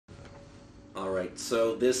Alright,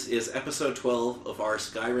 so this is episode 12 of our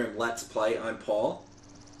Skyrim Let's Play. I'm Paul.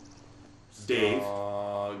 Dave.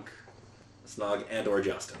 Snog and or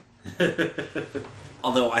Justin.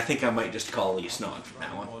 Although I think I might just call you Snog from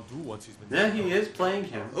now on. Yeah, he is playing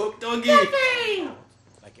him. Oh, doggy!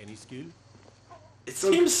 Like any skill? His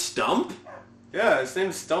name's Stump? Yeah, his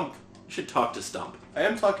name's Stump. You should talk to Stump. I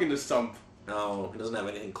am talking to Stump. No, he doesn't have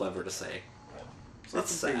anything clever to say.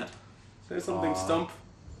 That's sad. Say something, Stump.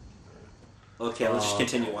 Okay, let's just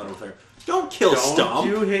continue on with her. Don't kill Don't Stump!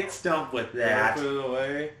 you hit Stump with that. Put it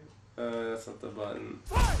away. That's not the button.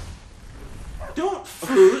 Don't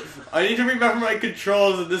food! I need to remember my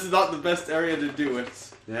controls, and this is not the best area to do it.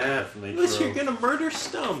 Definitely Unless true. you're gonna murder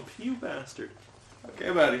Stump, you bastard. Okay,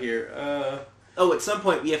 I'm out of here. Oh, at some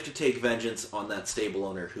point we have to take vengeance on that stable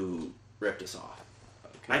owner who ripped us off.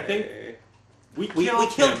 Okay. I think we We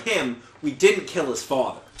killed him. We didn't kill his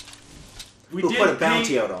father. We Who did put a bounty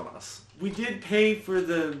pay, out on us. We did pay for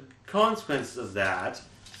the consequences of that.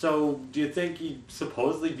 So, do you think he'd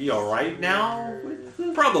supposedly be alright now? With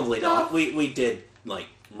the Probably stuff? not. We did, like,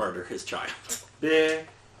 murder his child. Yeah.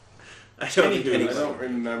 I don't think I anybody... don't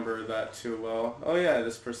remember that too well. Oh yeah,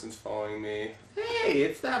 this person's following me. Hey,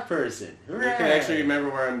 it's that person. I Hooray. can actually remember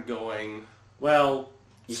where I'm going. Well,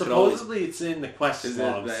 You could supposedly it's in the quest Is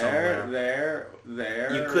log it there, somewhere.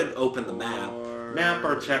 there? You could open the map. Map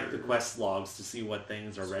or check the quest logs to see what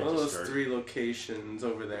things are It's one of those registered. 3 locations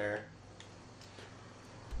over there.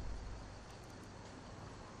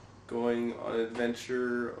 Going on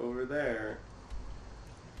adventure over there.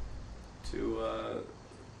 To,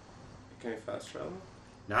 can I fast travel?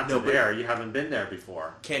 Not No, to but- there. You haven't been there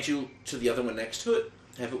before. Can't you to the other one next to it?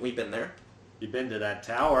 Haven't we been there? You've been to that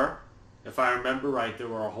tower. If I remember right, there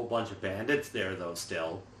were a whole bunch of bandits there, though,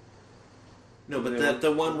 still. No, but They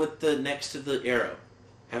the one with the next to the arrow.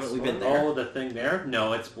 Haven't we This been one? there? Oh, the thing there?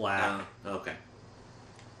 No, it's black. Okay.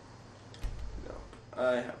 No.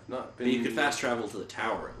 I have not been... But you could fast travel to the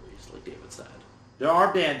tower at least, like David said. There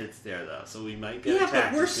are bandits there, though, so we might get Yeah, but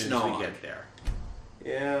attacked we're as soon as we Snog. get there.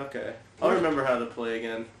 Yeah, okay. I'll remember how to play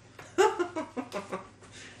again.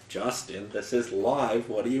 Justin, this is live.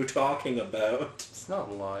 What are you talking about? It's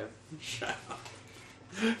not live. Shut up.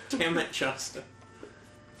 Damn it, Justin.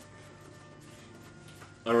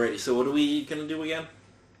 Alrighty, so what are we gonna do again?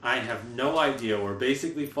 I have no idea. We're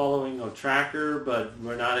basically following a tracker, but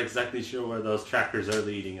we're not exactly sure where those trackers are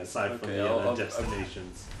leading, aside from Okay, the I'll- other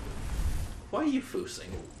destinations. Why are you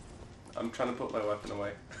foosing? I'm trying to put my weapon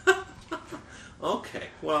away. Okay,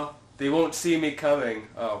 well... They won't see me coming.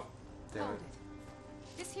 Oh, damn Hold it.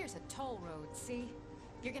 it. This here's a toll road, see?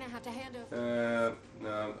 You're gonna have to hand over...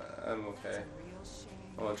 No, I'm okay. That's a real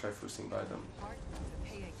shame. I want to try foosing by them. Partner to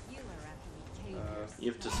pay a healer after we caved Uh,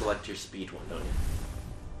 You have to select your speed one, don't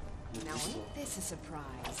you? Now ain't this a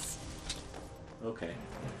surprise? Okay.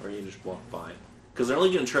 Or you just walk by. Because they're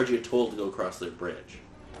only going to charge you a toll to go across their bridge.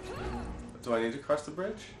 Do I need to cross the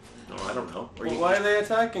bridge? No, I don't know. Or Well, you why are they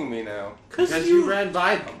attacking me now? Because you ran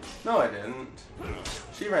by them. No, I didn't.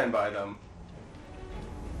 She ran by them.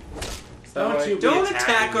 Is that Don't why- you- Don't Be attack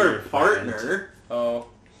attacking our your friend. partner! Oh,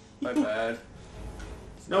 my bad.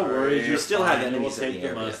 No Sorry. worries, You you're still have fine. enemies in the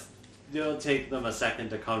them area. It'll take them a second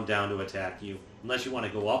to come down to attack you. Unless you want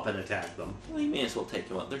to go up and attack them. Well, you may as well take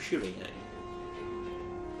them out. They're shooting at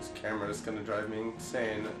you. This camera is gonna drive me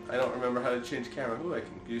insane. I don't remember how to change camera. Ooh, I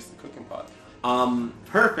can use the cooking pot.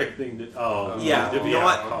 Perfect thing to... Oh, Yeah, to be you know out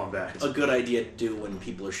what? of combat. A good idea to do when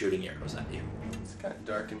people are shooting arrows at you. It's kind of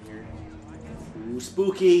dark in here. Ooh,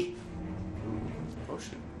 spooky!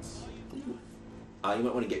 Potions. You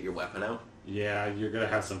might want to get your weapon out. Yeah, you're gonna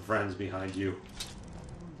have some friends behind you.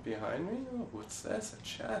 Behind me? Oh, what's this? A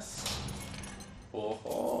chest. Oh,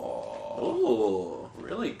 Oh.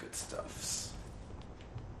 really good stuffs.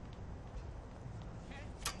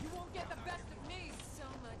 You won't get the best of me. So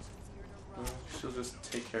much easier to run. She'll just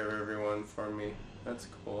take care of everyone for me. That's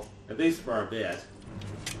cool. At least for a bit.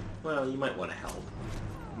 Well, you might want to help.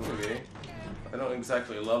 Maybe. I don't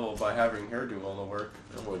exactly level by having her do all the work.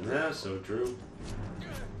 Yeah, so true.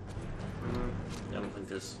 I don't think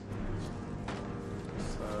there's...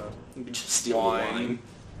 It's, You could just steal the wine.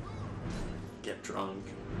 Get drunk.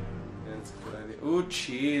 yeah, it's a good idea. Ooh,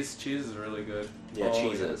 cheese. Cheese is really good. Yeah, Oh,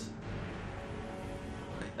 cheese is.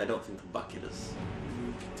 I don't think the bucket is...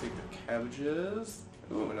 Take the cabbages.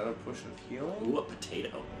 Ooh, another potion of healing. Ooh, a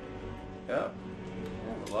potato. Yeah.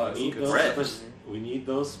 A lot of We need, good those bread. we need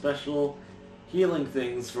those special healing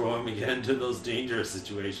things for when we get into those dangerous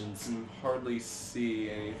situations. can hardly see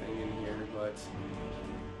anything in here, but...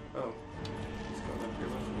 Oh. He's going up here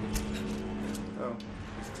with me. Oh,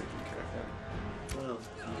 he's taking care of him. Well,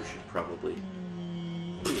 you should probably...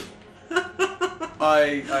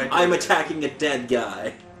 I'm attacking a dead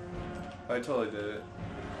guy. I totally did it.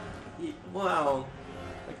 Well,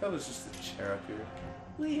 Like that was just a chair up here.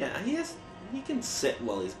 well, yeah, he can sit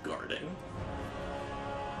while he's guarding.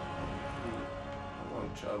 A long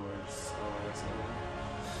job where it's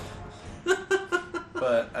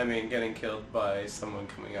But I mean, getting killed by someone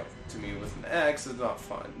coming up to me with an axe is not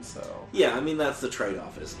fun. So Yeah, I mean that's the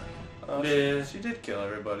trade-off, isn't it? Yeah. she did kill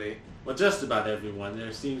everybody. Well, just about everyone.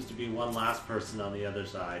 There seems to be one last person on the other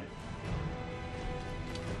side.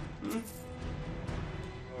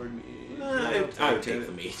 Lord meat. I would take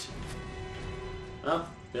the meat. Oh,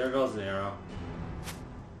 there goes an arrow.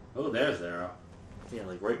 Oh, there's the arrow. Yeah,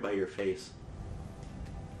 like right by your face.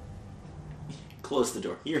 Close the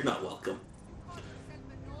door. You're not welcome.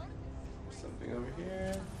 Something over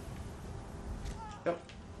here. Yep.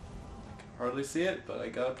 I can hardly see it, but I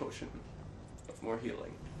got a potion of more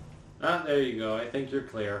healing. Ah, there you go. I think you're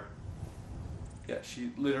clear. Yeah, she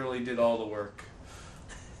literally did all the work.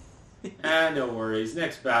 No worries.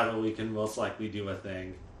 Next battle we can most likely do a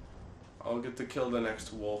thing. I'll get to kill the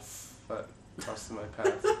next wolf that crosses my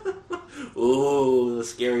path. Ooh, the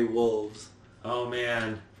scary wolves. Oh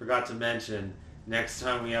man, forgot to mention, next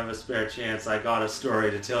time we have a spare chance, I got a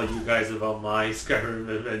story to tell you guys about my Skyrim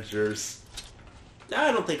adventures.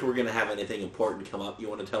 I don't think we're going to have anything important come up. You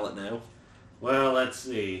want to tell it now? Well, let's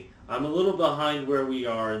see. I'm a little behind where we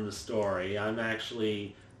are in the story. I'm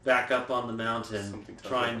actually back up on the mountain Something tells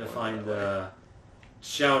trying me to I'm find going that the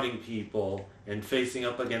shouting people and facing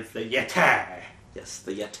up against the Yeti. Yes,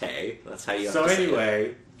 the Yeti. That's how you have So to say it.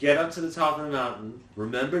 anyway, get up to the top of the mountain,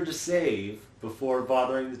 remember to save before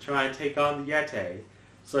bothering to try and take on the Yeti.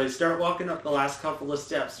 So I start walking up the last couple of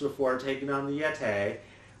steps before taking on the Yeti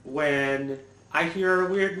when I hear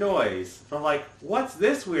a weird noise. I'm like, what's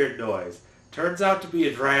this weird noise? Turns out to be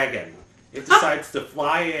a dragon. It decides to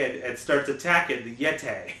fly in and starts attacking the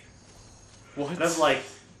Yeti. What? And I'm like,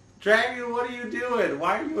 dragon, what are you doing?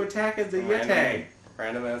 Why are you attacking the Yeti?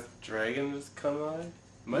 Random ass dragon just come by?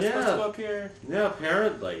 Am I Yeah. supposed to go up here? Yeah,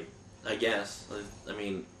 apparently. I guess. I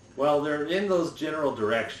mean, Well, they're in those general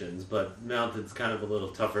directions, but mountain's kind of a little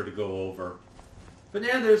tougher to go over. But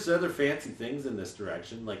yeah, there's other fancy things in this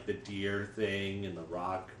direction, like the deer thing and the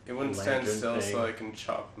rock. It wouldn't stand lantern still thing. so I can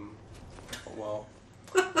chop him. Oh, well.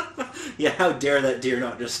 yeah, how dare that deer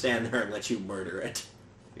not just stand there and let you murder it?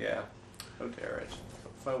 Yeah. How dare it.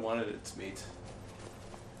 If I wanted its meat.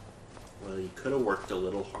 Well, you could have worked a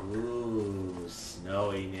little harder. Ooh,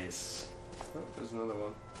 snowiness. Oh, there's another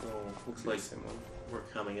one. Oh, Looks the like same one. we're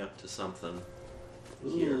coming up to something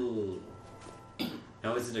here. Ooh.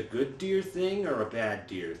 Now, is it a good deer thing or a bad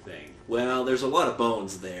deer thing? Well, there's a lot of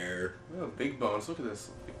bones there. Oh, big bones. Look at this.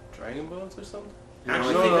 Like dragon bones or something?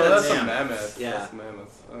 Actually, I think that's that's- a mammoth. yeah. That's a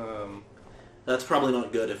mammoth. That's probably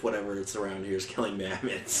not good if whatever it's around here is killing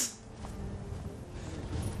mammoths.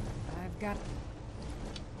 I've got.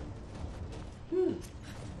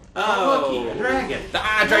 Oh, looky, a dragon.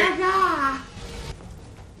 Ah, dragon!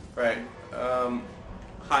 Right.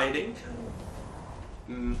 Hiding.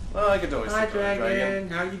 Well, I could always Hi, take on a dragon.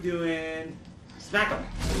 How you doing? Smack him.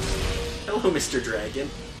 Hello, Mr. Dragon.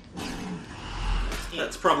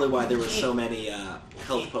 That's probably why there were so many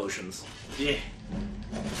health potions. Yeah.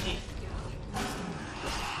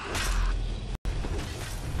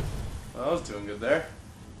 Well, I was doing good there.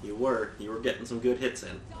 You were getting some good hits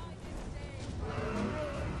in.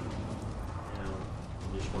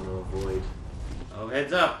 You just want to avoid Oh,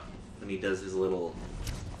 heads up. when he does his little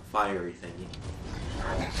fiery thingy.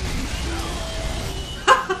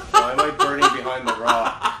 Why am I burning behind the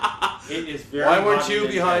rock? It is very Why weren't hot you and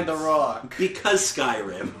behind the intense. rock? Because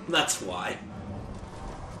Skyrim. That's why.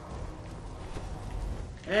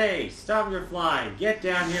 Hey, stop your flying. Get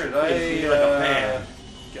down here and Should face me like a man.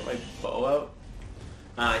 get my bow out?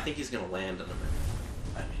 I think he's gonna land in a minute.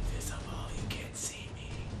 I'm invisible. You can't see me.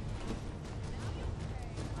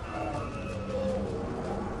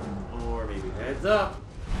 Or maybe Heads up.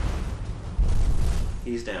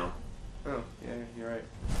 he's down. Oh, yeah, you're right.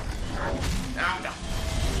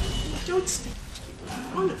 Don't stick in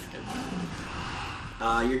front of him.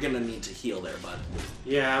 You're gonna need to heal there, bud.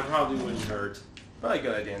 Yeah, probably wouldn't hurt. Probably a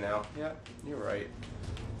good idea now. Yeah, you're right.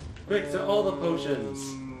 Quick, so all the potions.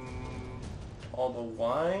 All the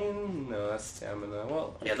wine? No, that's stamina.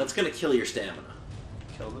 Well, Yeah, that's gonna kill your stamina.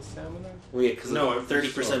 kill the stamina? Well, yeah, because No, it's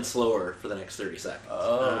 30% slower for the next 30 seconds.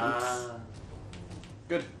 Oh,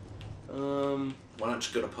 good. Why not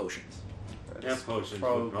just go to potions? That's Yeah, potions would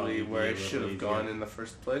probably probably where be I a little should have easier. gone in the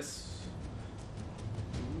first place.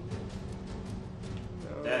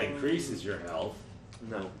 That increases your health.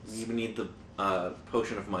 No, you need the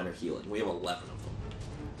potion of minor healing. We have 11 of them.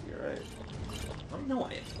 You're right. No,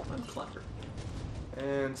 I am. I'm clever.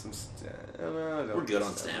 And some stamina. We're good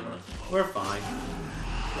on stamina. We're fine.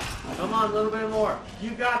 Come on, a little bit more.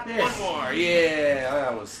 You got this. One more. Yeah,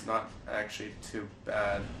 that was not actually too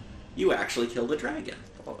bad. You actually killed a dragon.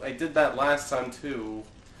 Well, I did that last time too.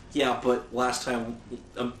 Yeah, but last time,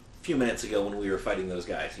 a few minutes ago when we were fighting those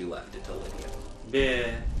guys, you left it to Lydia.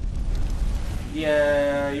 Yeah.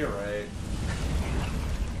 Yeah, you're right.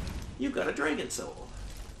 You got a dragon soul.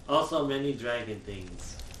 Also many dragon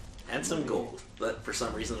things. And some gold, but for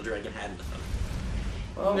some reason the dragon had nothing.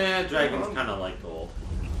 Well, Nah, dragons kind of like gold.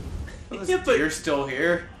 This Yeah, but- deer's still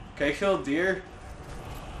here. Can I kill a deer?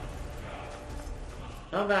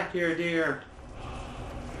 Come back here, dear.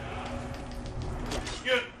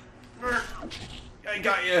 Yeah. I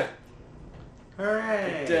got you.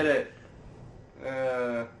 Hooray! I did it.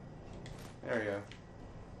 There we go.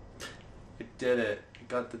 I did it. I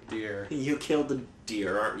got the deer. You killed the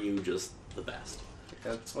deer, aren't you just the best?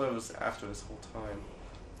 That's what I was after this whole time.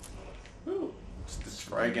 Ooh. Just the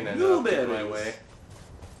dragon ended up in my Snowberries. way.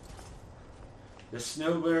 The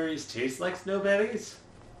snowberries taste like snowberries?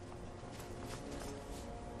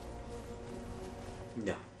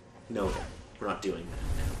 No. No, we're not doing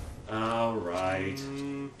that Alright.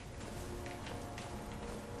 I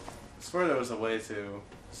swear there was a way to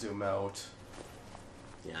zoom out.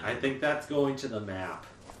 now. Yeah. I think that's going to the map.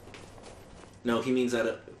 No, he means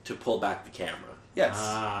that to pull back the camera. Yes.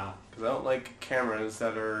 Ah. Because I don't like cameras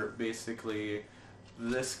that are basically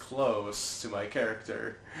this close to my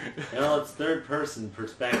character. Well, it's third person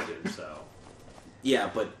perspective, so. Yeah,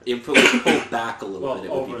 but if it was pulled back a little Well, bit,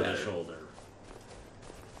 it would be over better. the shoulder.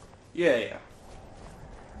 Yeah.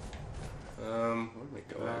 Where am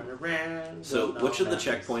I going? Round and round, So, going which of the all nice.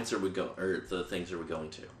 checkpoints are we or the things are we going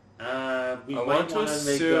to? We I might want to want to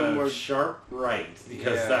make assume a we're- sharp right,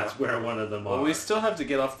 because Yeah. that's where one of them Well, are. we still have to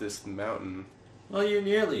get off this mountain Well, you're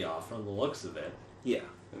nearly off from the looks of it. Yeah.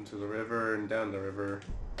 into the river and down the river.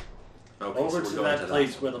 Okay, Over so we're to going that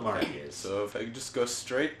place one. where the mark is. So if I just go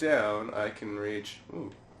straight down, I can reach...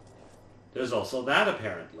 Ooh. There's also that,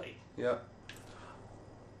 apparently. Yeah.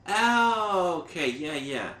 Oh, okay,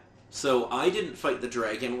 yeah. So I didn't fight the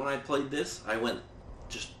dragon when I played this. I went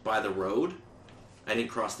just by the road. I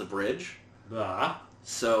didn't cross the bridge. Bah.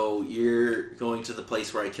 So you're going to the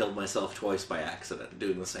place where I killed myself twice by accident,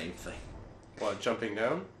 doing the same thing. What, jumping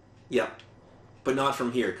down? Yep. But not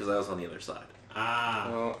from here, because I was on the other side. Ah.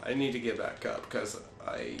 Well, I need to get back up, because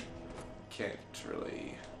I can't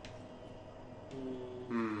really...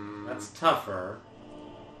 That's tougher.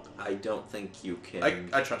 I don't think you can...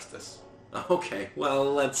 I trust this. Okay,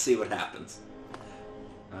 well, let's see what happens.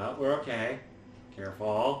 We're okay.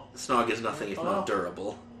 Careful. Snog is nothing if not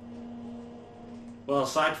durable. Well,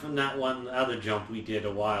 aside from that one other jump we did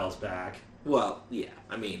a whiles back. Well, yeah,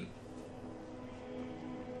 I mean...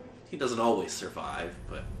 He doesn't always survive,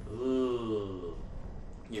 but Ooh.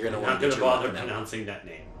 you're going to I'm want not to going get to your bother weapon out. pronouncing that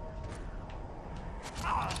name.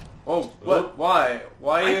 Oh, what? Why?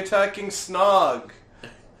 Why are you attacking Snog?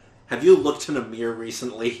 Have you looked in a mirror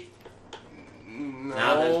recently? No.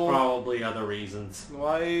 Now there's probably other reasons.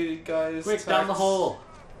 Why you guys Quick, down the attack- hole.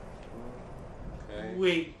 Okay,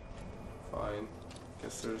 Wait. fine.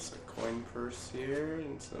 Guess there's a coin purse here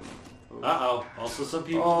and some... Ooh. Uh-oh. Also some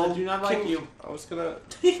people that do not like can- you. I was gonna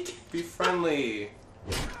be friendly.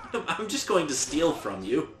 I'm just going to steal from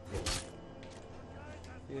you.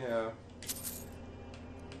 Yeah.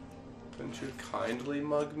 Couldn't you kindly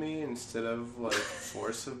mug me instead of, like,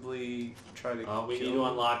 forcibly try to Oh, we kill need to me?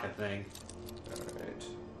 unlock a thing. Alright.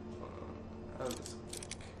 How does this work?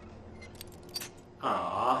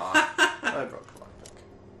 Aww. I broke a lockpick.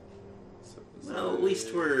 So is Well, at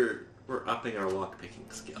least we're upping our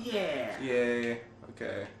lockpicking skill. Yeah. Yay.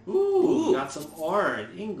 Okay. Ooh, got some ore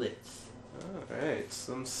and ingots. Alright,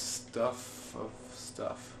 some stuff of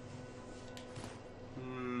stuff.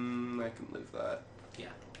 I can leave that. Yeah.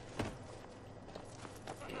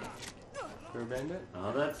 For a bandit?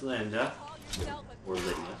 Oh, that's Linda. Or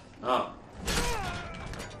Lydia. Oh.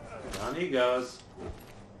 Down he goes.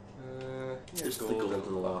 Here's Just the gold and the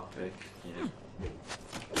lockpick. Yeah.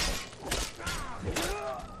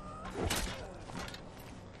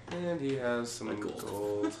 And he has some My gold.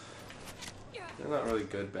 gold. They're not really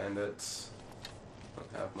good bandits.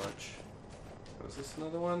 Don't have much. Was this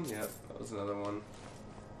another one? Yep, that was another one.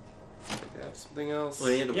 Did I have something else? Well,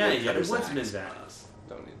 he had a Yeah, you got a woodcutter's woodsman's axe. axe.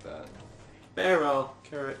 Don't need that. Barrel.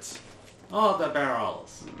 Carrots. Oh, the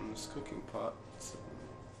barrels. This cooking pot. So-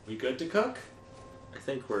 We good to cook? I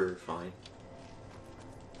think we're fine.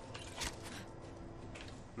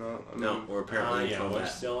 No, No, we're apparently in yeah, we're combat.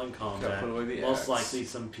 still in combat. put away the Most axe. likely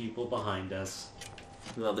some people behind us.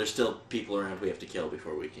 Well, there's still people around we have to kill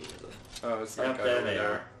before we can use it. Oh, it's that Yep, guy there over they there.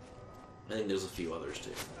 are. I think there's a few others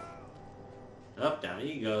too. Up, down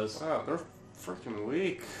he goes. Wow, they're freaking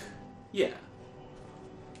weak. Yeah.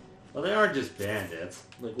 Well, they are just bandits.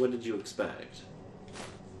 Like, what did you expect?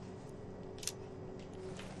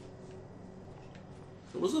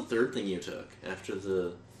 What was the third thing you took after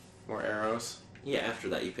the... More arrows. Yeah, after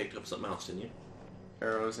that you picked up something else, didn't you?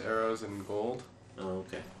 Arrows, and gold. Oh,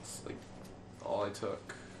 okay. It's like all I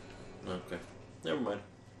took. Okay. Never mind.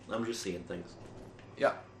 I'm just seeing things.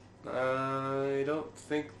 Yeah. I don't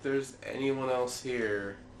think there's anyone else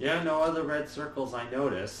here. Yeah, no other red circles I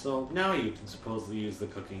noticed, so now you can supposedly use the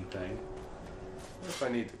cooking thing. What if I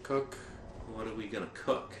need to cook? What are we gonna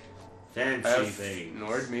cook? Fancy I have things.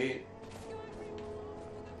 Nord meat.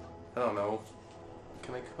 I don't know.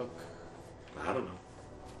 Can I cook? I don't know.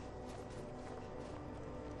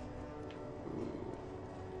 Ooh.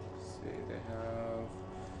 See, they have...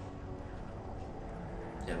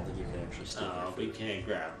 Yeah, I don't think you can actually steal Oh, your we food. can't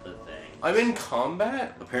grab the thing. I'm in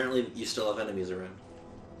combat? Apparently, you still have enemies around.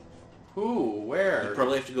 Who? You Where?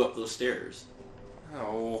 probably have to go up those stairs.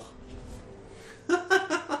 Oh.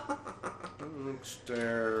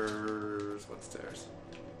 Stairs. What stairs?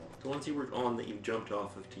 The ones you were on that you jumped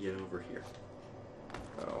off of to get over here.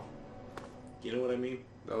 Oh. You know what I mean?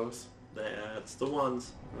 Those? That's the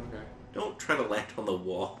ones. Okay. Don't try to land on the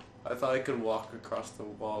wall. I thought I could walk across the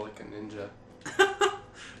wall like a ninja.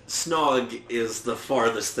 Snog is the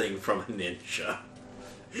farthest thing from a ninja.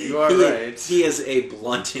 You are He- right. He is a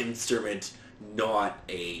blunt instrument, not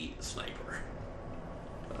a sniper.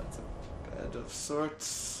 That's a bed of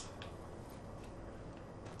sorts.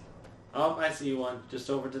 Oh, I see one. Just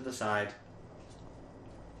over to the side.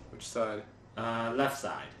 Which side? Left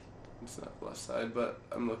side. It's not the left side, but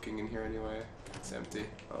I'm looking in here anyway. It's empty.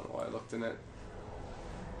 I don't know why I looked in it.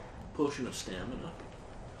 Potion of stamina.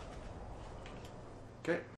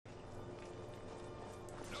 Okay.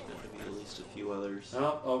 There's got to be at least a few others.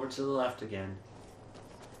 Oh, over to the left again.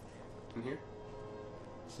 In here?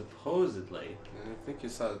 Supposedly. I think you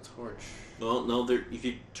saw the torch. Well, no, there. If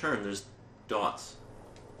you turn, there's dots.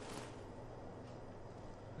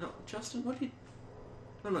 No, Justin, what did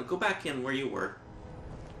you... No, go back in where you were.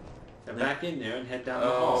 Get No. back in there and head down the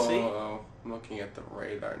Oh, hall. See? oh, I'm looking at the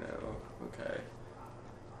radar now. Okay.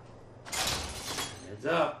 Heads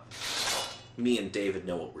up. Me and David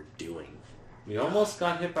know what we're doing. We almost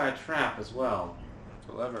got hit by a trap as well.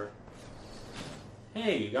 The lever.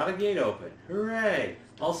 Hey, you got a gate open. Hooray!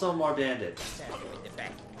 Also more bandits.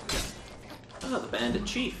 Oh, the bandit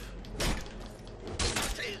chief.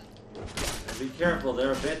 Be careful,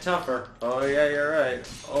 they're a bit tougher. Oh yeah, you're right.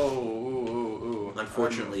 Oh, ooh, ooh, ooh.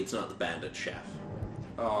 Unfortunately, it's not the bandit chef.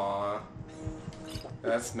 Aw.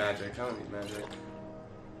 That's magic. I don't need magic.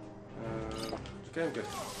 Okay, I'm good.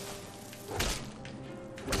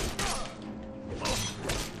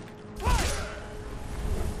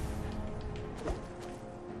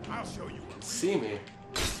 I'll show you. See me.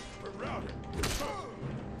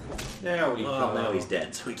 There we Well, go. now he's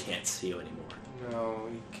dead, so we can't see you anymore. No,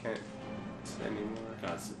 you can't anymore.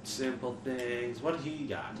 Got some simple things. What do you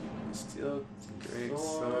got? Steel great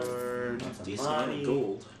Sword. sword. Lots of Decent amount money. of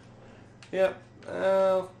gold. Yep.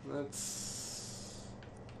 Well, that's...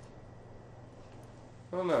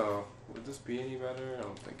 I don't know. Would this be any better? I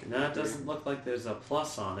don't think it No, would it be. doesn't look like there's a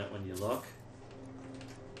plus on it when you look.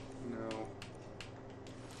 No.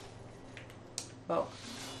 Well,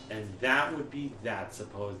 And that would be that,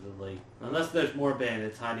 supposedly. Unless there's more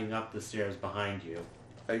bandits hiding up the stairs behind you.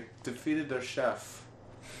 I defeated their chef.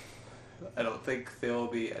 I don't think they'll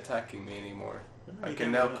be attacking me anymore. I You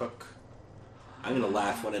can never now know. cook. I'm gonna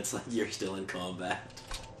laugh when it's like you're still in combat.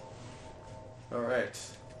 Alright.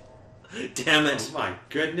 Damn it! Oh my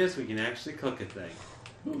goodness, we can actually cook a thing.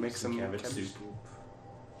 Make some cabbage cabbage soup.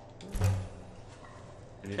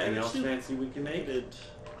 Anything Cabbage else soup. fancy we can make?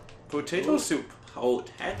 Potato Ooh. soup.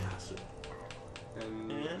 Potato.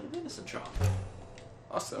 And And venison chop.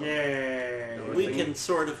 awesome. Yay! We Everything- can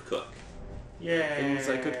sort of cook. Yay! Things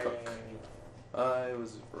I could cook. I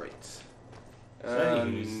was right. So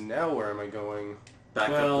anyways. Now where am I going? Back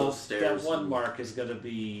up Well, those stairs. that one and- mark is going to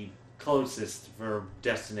be closest for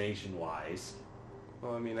destination-wise.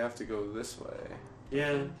 Well, I mean, I have to go this way.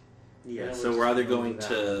 Yeah. Yeah, so we'll we're just either go going with that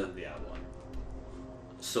to one or the other one.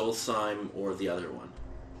 Solsheim or the other one.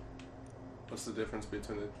 What's the difference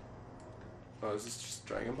between the... Oh, is this just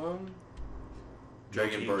Dragonbone?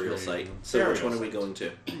 Dragon Okay, Burial Dragon Site. So Burial which one are we Site. going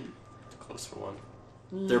to? Close for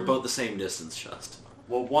one. They're both the same distance, just.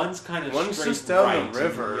 Well, one's kind of One's straight just down the right, and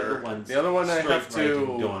river. one's The other one I straight have right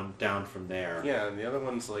to- and down from there. Yeah, and the other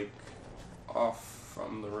one's like off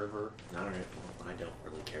from the river. Alright. I don't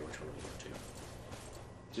really care which one we go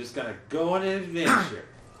to. Just gonna go on an adventure.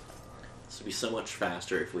 This would be so much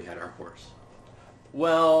faster if we had our horse.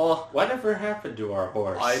 Well, Whatever happened to our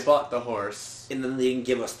horse? I bought the horse, And then they didn't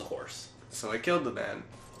give us the horse. so I killed the man.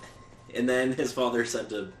 And then his father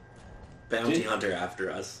sent a bounty Did- hunter after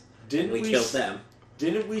us. Didn't and we we killed s- them.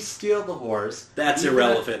 Didn't we steal the horse? That's leave it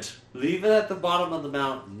irrelevant. Leave it at the bottom of the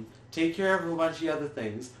mountain. Take care of a bunch of other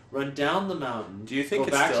things. Run down the mountain. Do you think go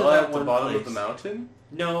it's back still to that at the one bottom place. of the mountain?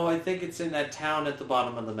 No, I think it's in that town at the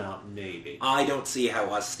bottom of the mountain, maybe. I don't see how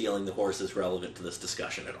us stealing the horse is relevant to this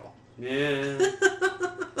discussion at all. Yeah.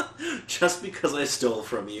 Just because I stole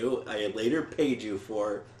from you, I later paid you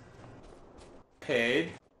for...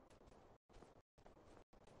 Paid.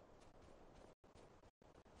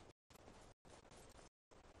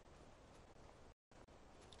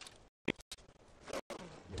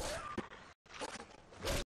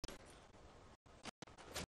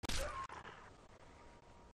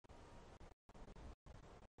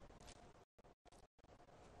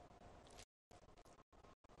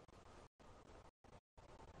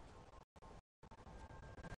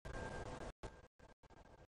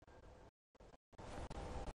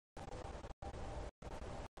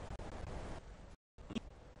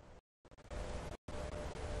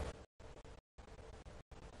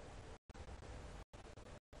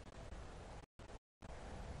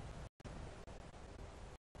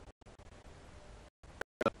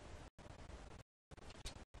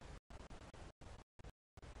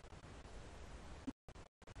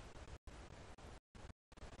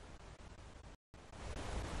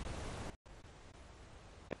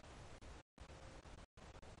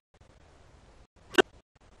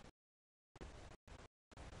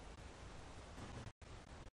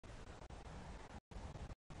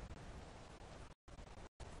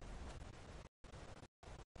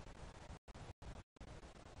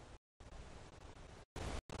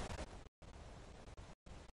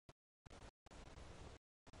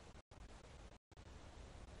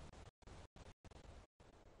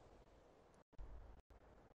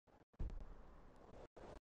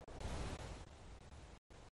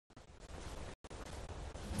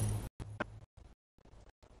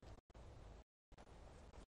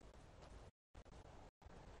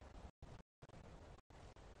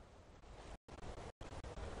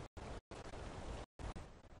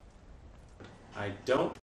 I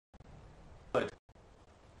don't... But